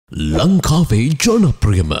ලංකාවේ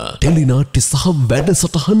ජනප්‍රියම ටෙලිනාට්‍ය සහ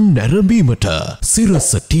වැඩසටහන් නැරඹීමට සිරස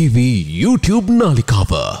TV YouTube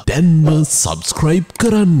නාලිකාව දැන්ම සබ්ස්ක්‍රයිබ්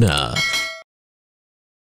කරන්න.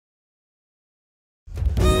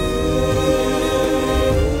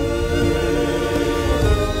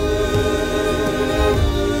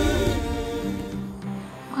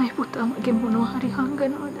 මගේ පුතා මගේ මොනවා හරි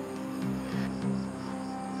හංගනවද?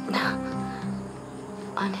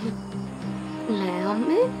 අනේ නෑ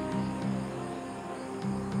අම්මේ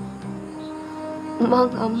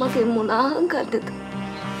මං අම්මගේ මොනා හංගන්නද?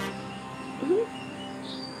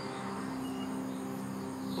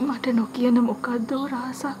 මට නොකියන මොකද්ද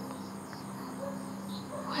රහසක්?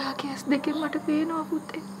 ඔයාගේ ඇස් දෙකෙන් මට පේනවා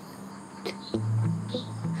පුතේ.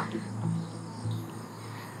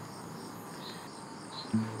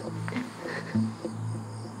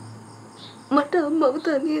 මට අම්මව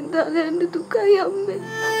තනියෙන් දාලා යන්න දුකයි අම්මේ.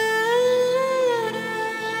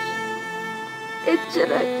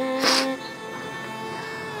 එච්චරයි.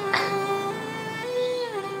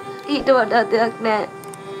 ඊට වඩා දෙයක් නෑ.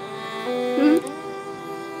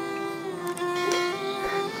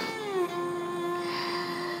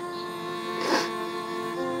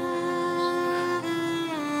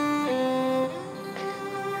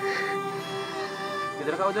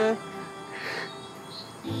 ගෙදර කවුද?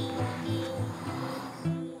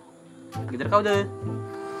 ගෙදර කවුද?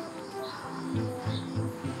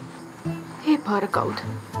 ඒ පාර කවුද?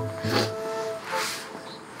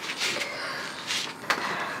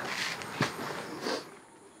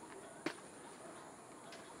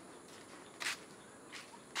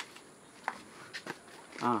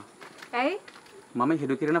 ඇයි? මම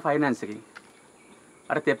හිරු කිරණ ෆයිනෑන්ස් එකකින්.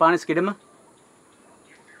 අර තෙපානිස් කිඩම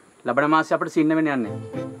ලබන මාසේ අපිට සින්න වෙන්න යන්නේ.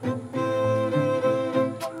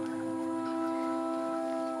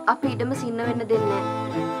 අපි ඊටම සින්න වෙන්න දෙන්නේ නෑ.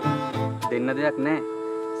 දෙන්න දෙයක් නෑ.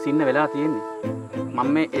 සින්න වෙලා තියෙන්නේ. මම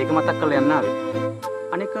මේ ඒක මතක් කරලා යන්න ආවේ.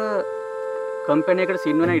 අනික කම්පැනි එකට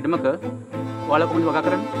සින්න වෙන ඉඩමක ඔයාලා කොහොමද වගා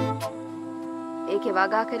කරන්නේ? ඒකේ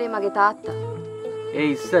වගා කරේ මගේ තාත්තා. ඒ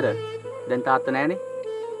ඉස්සර දැන් තාත්තා නෑනේ.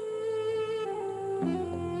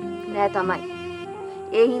 නෑ තමයි.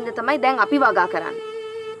 ඒ හින්දා තමයි දැන් අපි වගා කරන්නේ.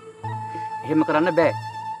 එහෙම කරන්න බෑ.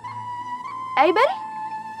 ඇයි බැරි?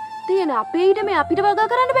 තියෙන අපේ ඊට මේ අපිට වගා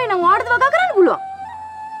කරන්න බෑ නම් ඔයාලට වගා කරන්න පුළුවන්.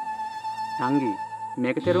 නංගි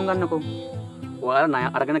මේක තේරුම් ගන්නකෝ. ඔයාලා ණය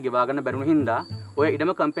අරගෙන ගෙවා ගන්න බැරුණු හින්දා ඔය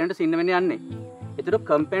ඉඩම කම්පැනිට සින්න වෙන්න යන්නේ. ඒතර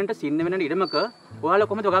කම්පැනිට සින්න වෙන ඉඩමක ඔයාලා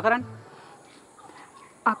කොහොමද වගා කරන්නේ?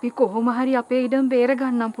 අපි කොහොම හරි අපේ ඉඩම් බේර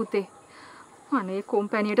ගන්නම් පුතේ. අනේ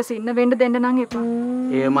කම්පැනියට සින්න වෙන්න දෙන්න නම් එපා.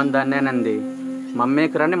 ඒ මන් දන්නේ නැහැ නන්දේ. මම මේ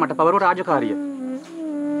කරන්නේ මට පවරව රාජකාරිය.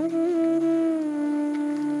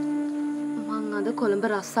 මං අද කොළඹ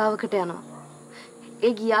රස්සාවකට යනවා.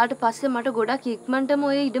 ඒ ගියාට පස්සේ මට ගොඩක් ඉක්මනටම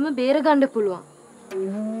ඔය ඉඩම බේර ගන්න පුළුවන්.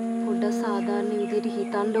 පොඩ සාමාන්‍ය විදිහට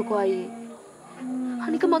හිතන්නකෝ අයියේ.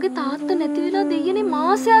 අනික මගේ තාත්තා නැති වෙලා දෙයනේ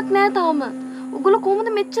මාසයක් නෑ තාම. ඔගොල්ලෝ කොහොමද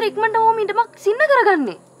මෙච්චර ඉක්මනට ඕම ඉඩමක් සින්න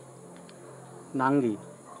කරගන්නේ? නංගි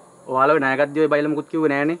ඔයාලා ඔය ණයගද්දී ඔය බයිලා මුකුත්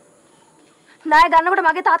කිව්වේ නෑනේ. ණය ගන්නකොට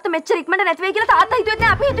මගේ තාත්තා මෙච්චර ඉක්මනට නැති වෙයි කියලා තාත්තා හිතුවෙත්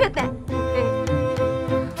නෑ අපි හිතුවෙත් නෑ.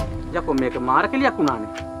 යකෝ මේක මාර කෙලියක්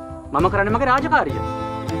වුණානේ. මම කරන්නේ මගේ රාජකාරිය.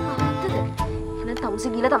 තාත්තද? එහෙනම්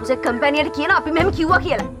තමුසේ ගිහලා තමුසේ කම්පැනියට කියන අපි මෙහෙම කිව්වා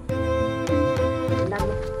කියලා.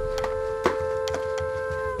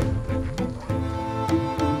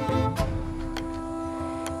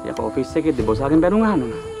 යකෝ ඔෆිස් එකේදී බොසාගෙන් බැනුම්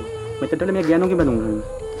අහනවා. මෙතනට මේ ගෑනුන්ගෙන් බැනුම් අහනවා.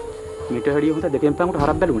 මීට හැඩිය හොත දෙකෙන් පහකට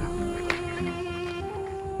හරක් බැලුණා.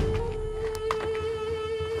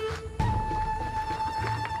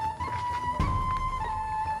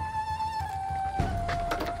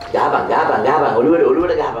 ගහපන්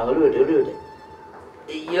ඔළුවට ගහපන් ඔළුවට.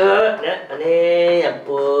 අයියෝ අනේ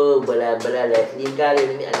අපෝ බලා ලැස්ලින්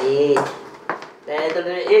කාලේ අනේ නෑ එතන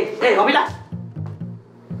ඒ කොමිලා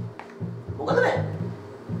මොකද මේ?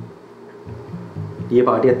 ඊයේ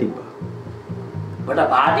පාටියක් තිබ්බා. බඩ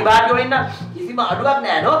පාටි වලින් නම් කිසිම අඩුවක්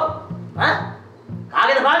නෑ නෝ. ඈ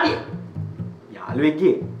කාගේද පාටිය?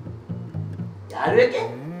 යාළුවෙක්ගේ. යාළුවෙක්ගේ?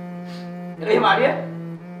 එනේ පාටිය?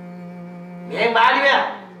 මෙහෙන් පාටි මෙයා.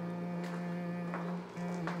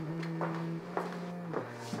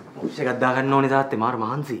 මොක්ෂ එකක් දාගන්න ඕනේ තාත්තේ මාර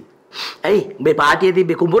මහන්සි. ඇයි උඹේ පාටියේ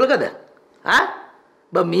තිබ්බේ කුඹුරකද? ඈ?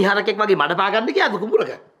 බ මීහරකෙක් වගේ මඩ පා ගන්න කියාද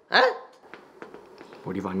කුඹුරක? ඈ?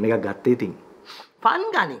 පොඩි ෆන් එකක් ගත්තේ ඉතින්. ෆන්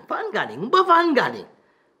ගනින් උඹ ෆන් ගනින්.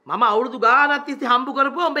 මම අවුරුදු ගානක් තිස්සේ හම්බු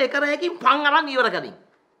කරපුවා උඹ එක රැයකින් ෆන් අරන් ඉවර කලින්.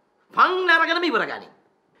 ෆන් අරගෙනම ඉවර ගනින්.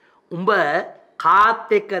 උඹ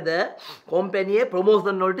කාත් එක්කද කම්පැනියේ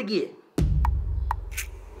ප්‍රොමෝෂන් වලට ගියේ?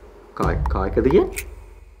 කායකද කියන්නේ?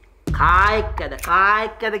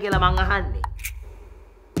 කායකද කියලා මං අහන්නේ.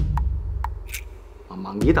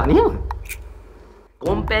 මං ගියේ තනියම.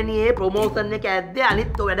 කොම්පැනියේ ප්‍රොමෝෂන් එක ඇද්දේ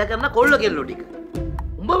අනිත් වැඩ කරන කොල්ල කෙල්ලෝ ටික.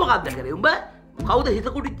 උඹ මොකද්ද කරේ? උඹ කවුද හිත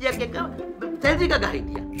කුටිච්චියක් එක්ක සෙල්ෆි එක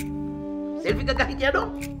ගහිටියා. සෙල්ෆි එක ගහිටියා නෝ.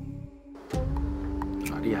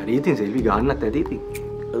 හරි ඉතින් සෙල්ෆි ගන්නත් ඇති ඉතින්.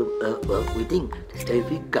 ඉතින්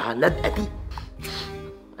සෙල්ෆි ගන්නත් ඇති.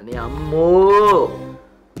 අනේ අම්මෝ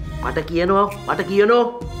මට කියනවා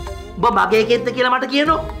උඹ මගේ කෙද්ද කියලා මට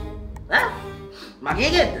කියනවා. ඈ මගේ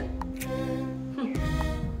කෙද්ද?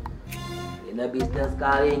 එන බිස්නස්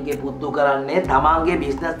කාරයෙන්ගේ පුතු කරන්නේ තමන්ගේ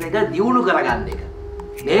බිස්නස් එක දියුණු කරගන්න එක.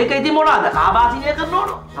 මේක ඉතින් මොනවාද? කාබාසිනිය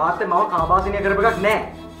කරනවද? තාත්තේ මම කාබාසිනිය කරපු එකක් නෑ.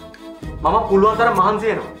 මම පුළුවන් තරම් මහන්සි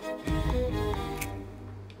වෙනවා.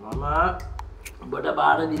 මම ඔබට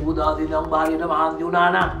බාර දීපු දවසේ ඉඳන් බාහිරට මහන්සි වුණා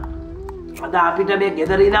නම් අද අපිට මේ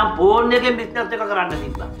ගෙදර ඉඳන් ෆෝන් එකෙන් බිස්නස් එක කරන්න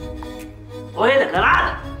තිබ්බා. ඔහෙද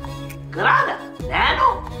කරාද? නෑ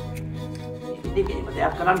නෝ. ඉතින් මේක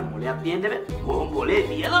දෙයක් කරන්න මොලයක් තියෙන්න බෑ. මොලේ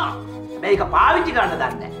තියනවා. මේක පාවිච්චි කරන්න දන්නේ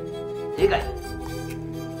නැහැ. ඒකයි.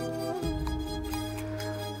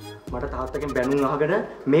 මට තාත්තගෙන් බැනුම් අහගෙන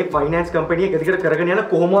මේ ෆයිනෑන්ස් කම්පැනි එක දිගට කරගෙන යන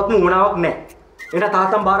කොහොමවත්ම උවමනාවක් නැහැ. එහෙනම්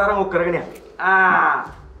තාත්තම් බාර අරන් ඔක් කරගෙන යන්න.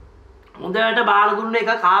 හොඳට බාර දුන්න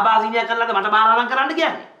එක කාබාසිනිය කරලාද මට බාර අරන් කරන්න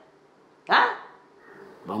කියන්නේ? ඈ?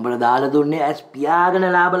 බම්බල දාලා දුන්නේ ඇස් පියාගෙන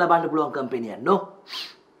ලාභ ලබන්න පුළුවන් කම්පැනියක් නෝ.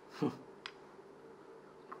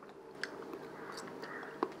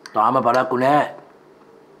 තාම පරක්කු නෑ.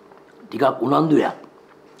 ටිකක් උනන්දුයක්.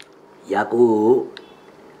 යකෝ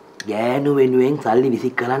ගෑනු වෙනුවෙන් සල්ලි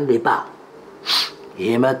විසික් කරන්න එපා.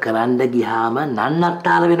 එහෙම කරන්න ගියාම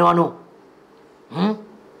නන්නත්තර වෙනවනෝ.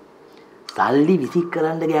 සල්ලි විසික්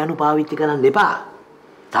කරන්න ගෑනු පාවිච්චි කරන්න එපා.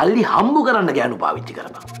 සල්ලි හම්බු කරන්න ගෑනු පාවිච්චි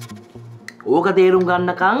කරපන්. ඕක තේරුම්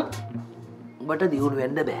ගන්නකම් උඹට දියුණු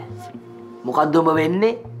වෙන්න බෑ. මොකද්ද උඹ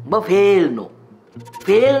වෙන්නේ? උඹ ෆේල් නෝ.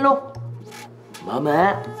 මම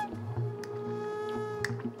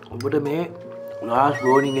උඹට මේ ලාස්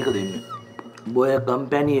වෝනින් එක දෙන්න. උඹ ඔය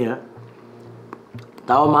කම්පැනි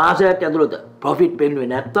තව මාසයක් ඇතුළත ප්‍රොෆිට්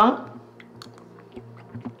පෙන්නුවේ නැත්තම්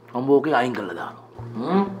උඹ ඕකේ අයින් කරලා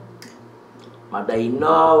දානවා. මට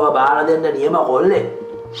ඉන්නව බාර දෙන්න නියම කොල්ලේ.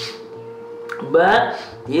 උඹ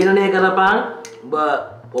තීරණය කරපන් උඹ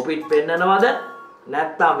ප්‍රොෆිට් පෙන්නනවද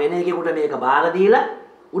නැත්තම් වෙන එකෙකුට මේක බාර දීලා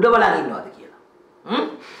උඩ බලන් ඉන්නවද කියලා.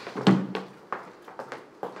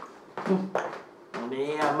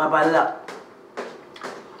 මේ අම්මා බල්ලා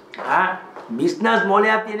බිස්නස්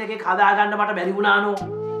මොලයක් තියෙන එකේ හදා ගන්න මට බැරි වුණා නෝ.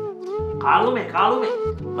 කාලුමේ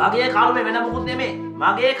මගේ කාලුමේ වෙන මොකුත් නෙමෙයි.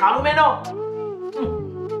 මගේ කාලුමේ නෝ.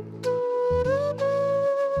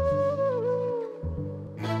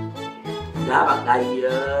 ගාබක්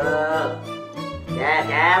අයියෝ.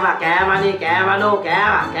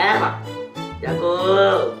 කෑම.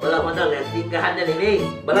 යකෝ බල හොඳ රැස්ටික් ගහන්න නෙමෙයි.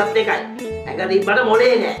 බලත් එකයි. ඇඟ තිබ්බට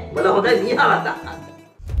මොලේ නෑ. බල හොඳ නියාවක් ගන්න.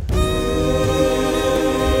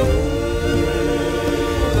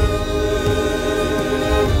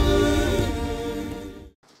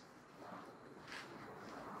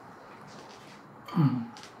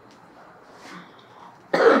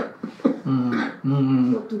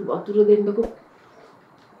 වතුර දෙන්නකෝ.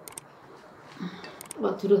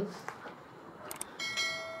 වතුර.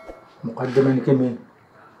 මොකද්ද මන්නේ මේ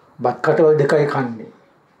බත් කටවල් දෙකයි කන්නේ?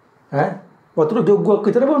 ඈ වතුර ජොග්ගුවක්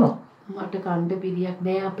විතර බොනවා. මට කණ්ඩ පිළියක්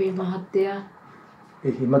නෑ අපේ මහත්තයා.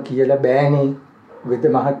 එහෙම කියලා බෑනේ. වෙද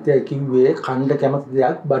මහත්තයා කිව්වේ කණ්ඩ කැමති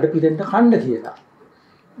දෙයක් බඩ පිරෙන්න කණ්ඩ කියලා.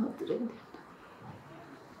 වතුර දෙන්න.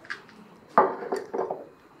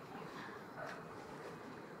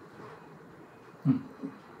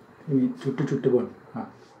 මේ චුට්ටු බොන්න.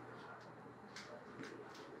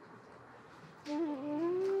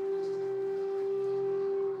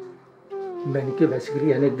 මැනිකේ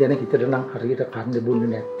වැසිකිලි අනෙක් ගැන හිතට නම් හරියට කන්න බොන්නේ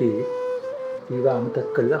නැත්තේ ඒවා අමතක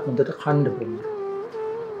කළා හොඳට කන්න බොන්න.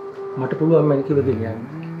 මට පුළුවන් මැනිකේව ගෙනියන්න.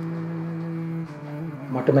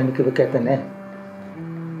 මට මැනිකේව කැත නැහැ.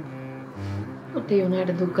 මට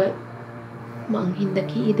යුණාට දුකයි. මං හින්දා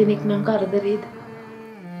කී දෙනෙක් නම් කරදරේද?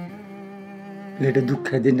 ලෙඩ දුක්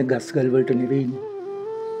හැදෙන්න ගස්ගල් වලට නෙවෙයිනේ.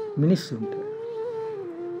 මිනිස්සුන්ට.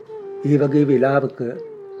 ඒ වගේ වෙලාවක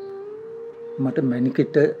මට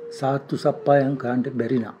මැනිකෙට සාත්තු සප්පායම් කාණ්ඩ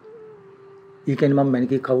බැරි නා. ඒ කියන්නේ මම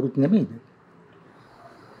මැනිකේ කවුරුත් නෙමෙයිද?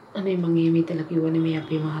 අනේ මං ඒ මිතල කිව්වනේ මේ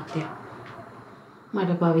අපේ මහත්තයා.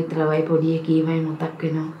 මට පවිත්‍රවයි පොඩි එකීවයි මතක්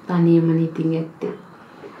වෙනවා. තනියම නිතින් ඇත්තේ.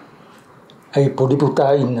 අයි පොඩි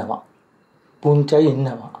පුතා ඉන්නවා. පුංචයි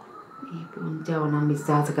ඉන්නවා. මේ පුංචව නම්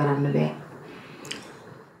විශ්වාස කරන්න බෑ.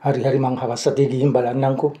 හරි මං හවස්සතේ ගිහින්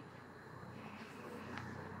බලන්නම්කෝ.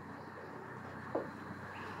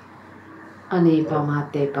 අනේ එපා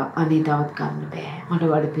මහත්තයා එපා. අනේ තවත් කන්න බෑ. මට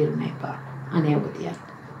වඩ පිරුණ එපා. අනේ ඔබ තියන්න.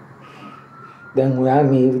 දැන් ඔයා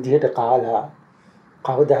මේ විදිහට කාලා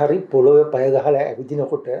කවදා හරි පොළොවේ පය ගහලා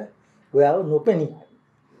ඇවිදිනකොට ඔයාව නොපෙනී.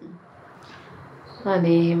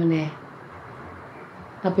 අනේ එහෙම නෑ.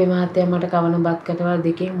 අපේ මහත්තයා මට කවන බත් කටවල්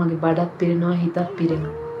දෙකෙන් මගේ බඩත් පිරෙනවා හිතත්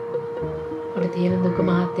පිරෙනවා. මට තියෙන දුක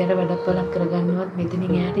මහත්තයාට වැඩක් බලක් කරගන්නවත්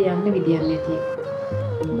මෙතනින් එහාට යන්න විදියක් නැති එක.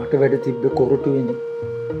 මට වැඩ තිබ්බ කොරටුවේනේ.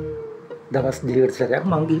 දවස් දෙකකට සැරයක්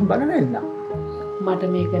මං ගිහින් බලන්න එන්න.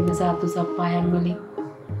 මට මේ කරන සාතු සප්පායන් වලින්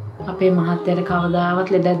අපේ මහත්තයාට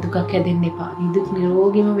කවදාවත් ලෙඩක් දුකක් හැදෙන්න එපා. නිදුක්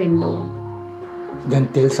නිරෝගීම වෙන්න ඕන. දැන්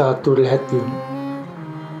තෙල් සාත්තු වල හැත්තිනේ.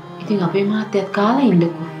 ඉතින් අපේ මහත්තයාත් කාලා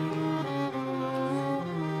ඉන්නකෝ.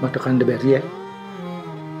 මට කන්න බැරිය.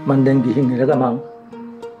 මං දැන් ගිහින් ඉර ගමන්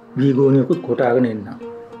වීගෝනියකුත් කොටාගෙන එන්න.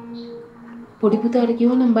 පොඩි පුතාට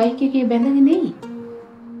කිව්වනම් බයික් එකේ බැඳගෙන එයි.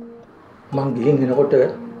 මං ගිහින් එනකොට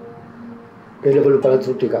එළවලු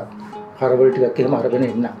පළතුරු ටිකක් හරවල ටිකක් එහෙම අරගෙන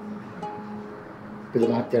එන්න. පිළ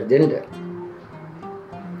මහත්තයාට දෙන්න.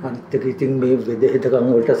 අනිත් එක ඉතින් මේ වෙදෙහෙදකම්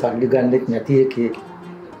වලට සල්ලි ගන්නෙත් නැති එකේ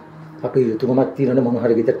අපේ යුතුයකමක් තියෙනවනේ මොන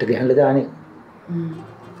හරි ගෙදරට ගහන්න දාන්නේ.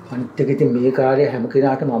 අනිත් එක ඉතින් මේ කාර්යය හැම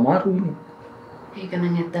කෙනාටම අමාරුයිනේ. ඒක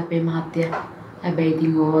නම් ඇත්ත අපේ මහත්තයා. හැබැයි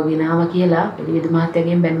ඉතින් ඕවා ගෙනාවා කියලා පිළිවිද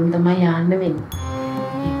මහත්තයාගෙන් බැනුම් තමයි යන්න වෙන්නේ.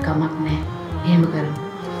 ඒක කමක් නැහැ. එහෙම කරමු.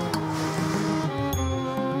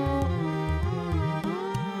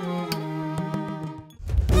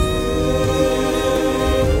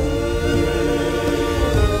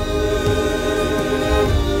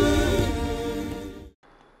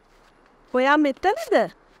 ඔයා මෙතනද?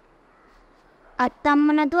 අත්තම්ම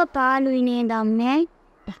නැතුව පාළුයි නේද අම්මේ?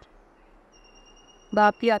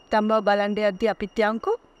 බාප්පි අත්තම්මව බලන්න යද්දි අපිත්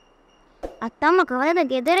යන්කෝ. අත්තම්ම කවදද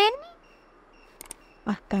ගෙදර එන්නේ?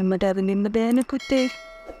 අත්තම්මට ඇවිදින්න බෑනේ පුතේ.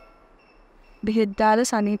 බෙහෙත් දාලා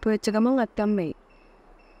සනීප වෙච්ච ගමන් අත්තම්ම එයි.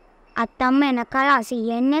 අත්තම්ම එනකල්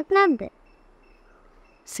අසියෙන්නෙත් නැද්ද?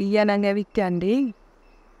 සීයා නම් ඇවිත් යන්නේ.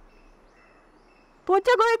 පොච්ච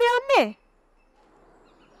කොහෙද යන්නේ?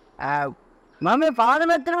 මම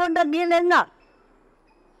පාරමැත්තට පොඩ්ඩක් ගිහින් එන්න.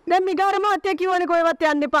 දැන් මිගාර මහත්තයා කිව්වනේ කොහෙවත්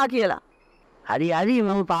යන්න එපා කියලා. හරි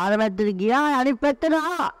මම පාරමැත්තට ගියා අනිත් පැත්තට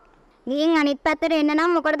ආවා. ගිහින් අනිත් පැත්තට එන්න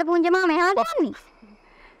නම් මොකටද පුංචි මාම එහාට යන්නේ?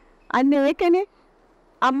 අන්න ඒකනේ.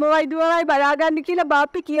 අම්මවයි දුවවයි බලාගන්න කියලා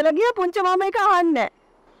බාප්පි කියලා ගියා පුංචි මාම එක අහන්නේ.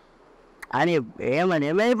 අනේ එහෙම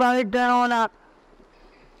නෙමෙයි පවිත්‍රා නෝනා.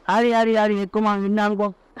 හරි එක්ක මං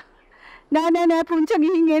ඉන්නම්කෝ. නෑ පුංචි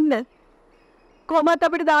ගිහින් එන්න. කොහොමත්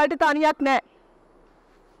අපිට දාලට තනියක් නෑ.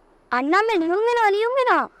 අන්නම් මේ ලියුම්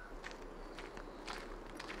වෙනවා.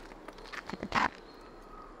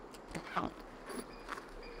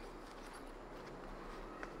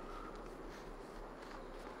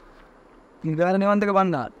 නිගාරණේ වන්දක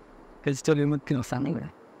බන්නා. කෙස්ටෝලිය මුත් කිනෝ සම්නේ.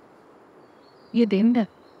 ඊ දෙන්න.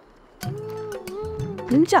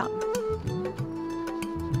 පුංචා.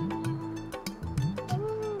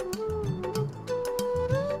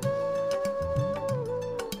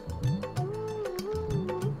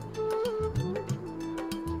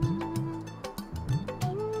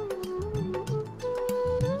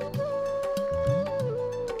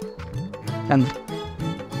 And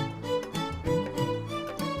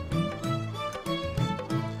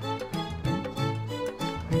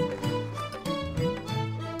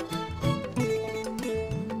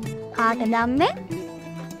කාටද අම්මේ?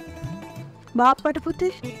 බාප්පට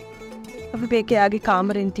පුතේ. අපි මේකයාගේ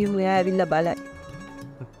කාමරෙන් තියමු එයා ඇවිල්ලා බලයි.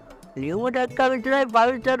 ලියුමට එක්ක විතරයි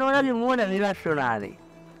පවිත්‍රා නෝනාගේ මූණ විනාශ වුණානේ.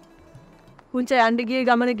 පුංචා යන්න ගියේ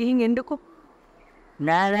ගමන ගිහින් එන්නකෝ.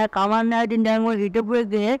 නෑ කමන්න ඉතින් දැන් ඔය හිටපු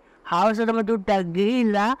එකේ හවසටම තුට්ටක්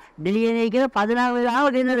ගිහිල්ලා දෙලියනේ කියලා පදනම් වෙලාව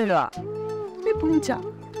ගෙනදෙනවා. මේ පුංචා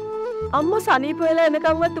අම්මා සනීප වෙලා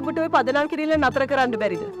එනකම්වත් ඔබට ඔය පදනම් කිරිල්ල නතර කරන්න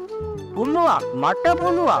බැරිද? පුළුවන් මට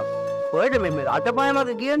පුළුවන්. ඔයද මේ අතපය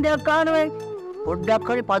මගේ කියන දෙයක් කානවේ. පොඩ්ඩක්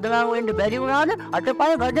හරි පදනම් වෙන්න බැරි වුණාද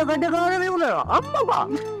අතපය ගඩ ගාන වෙනවා. අම්මපා.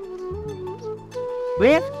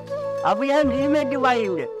 වේ අපි යන් ගිහින්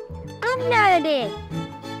වයින්නේ. අන්නඩේ.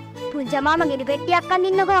 පුංචි මාම ගෙඩි පෙට්ටියක්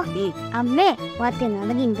අඳින්නකෝ. අම්මේ වත්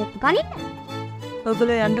එනවද ගින් පෙට්ටි පනින්න?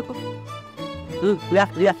 ඔයගොල්ලෝ යන්නකෝ.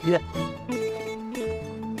 ලිය.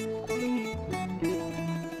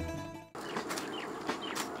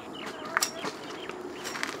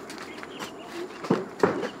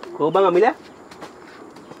 කොබං අමිලා?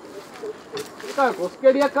 ඒක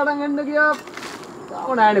කොස්කෙඩියක් අරන් එන්න ගියා. තාම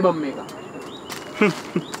නෑනේ බම් මේක.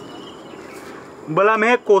 උඹලා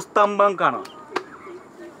මේ කොස්තම්බන් කනවා.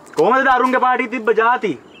 කොහමද අරුන්ගේ පාටි තිබ්බ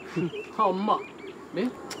જાති? අම්මා මේ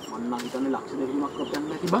මන් නම් හිතන්නේ ලක්ෂ දෙකක් වපයන්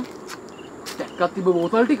නැති බං. ටැක්කක් තිබ්බ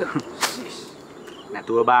බෝතල් ටික.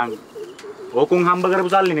 නැතුව බං. ඕකුන් හම්බ කරපු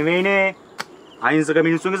සල්ලි නෙවෙයිනේ. අහිංසක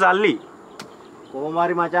මිනිස්සුන්ගේ සල්ලි. කොහොම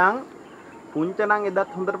හරි මචං පුංච නම් එදත්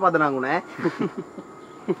හොඳට පදනම් වුණා ඈ.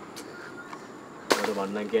 මට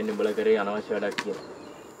වන්නම් කියන්නේ උඹලා කරේ අනවශ්‍ය වැඩක් කියලා.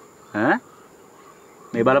 ඈ?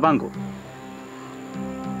 මේ බලපංකෝ.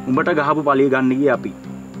 උඹට ගහපු පලිය ගන්න ගියේ අපි.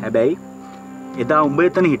 හැබැයි එදා උඹ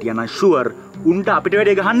එතන හිටියා නම් ෂුවර් උන්ට අපිට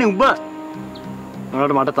වැඩේ ගහන්නේ උඹ.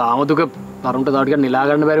 මට තාම දුක තරුන්ට තව ටිකක් නිලා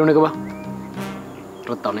ගන්න බැරි වුණ එක බා.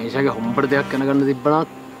 මට තනේෂාගේ හොම්බට දෙයක් කන ගන්න තිබ්බනත්.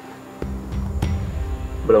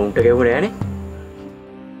 උඹලා උන්ට ගෙවුනේ නෑනේ.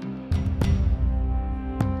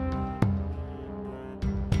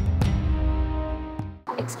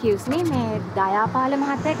 Excuse me මේ දයාපාල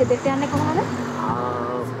මහත්තයා ගෙදරට යන්නේ කොහමද?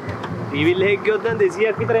 ටීවිල් එකක් ගියොත් දැන්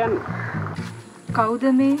 200ක් විතර යන්නේ. කවුද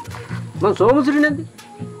මේ? මං සෝමසිරි නැද්ද?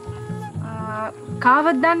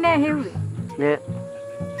 කාවත් දන්නේ නැහැ හෙව්වේ. නෑ.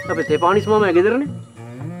 අපේ තේපානිස් මාමා ගෙදරනේ.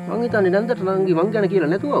 මං හිතන්නේ නන්දට නංගි මං ගැන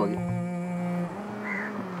කියලා නැතුවා වගේ.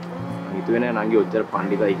 හිතුවේ නෑ නංගි ඔච්චර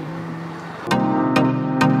පණ්ඩිතයි කියලා.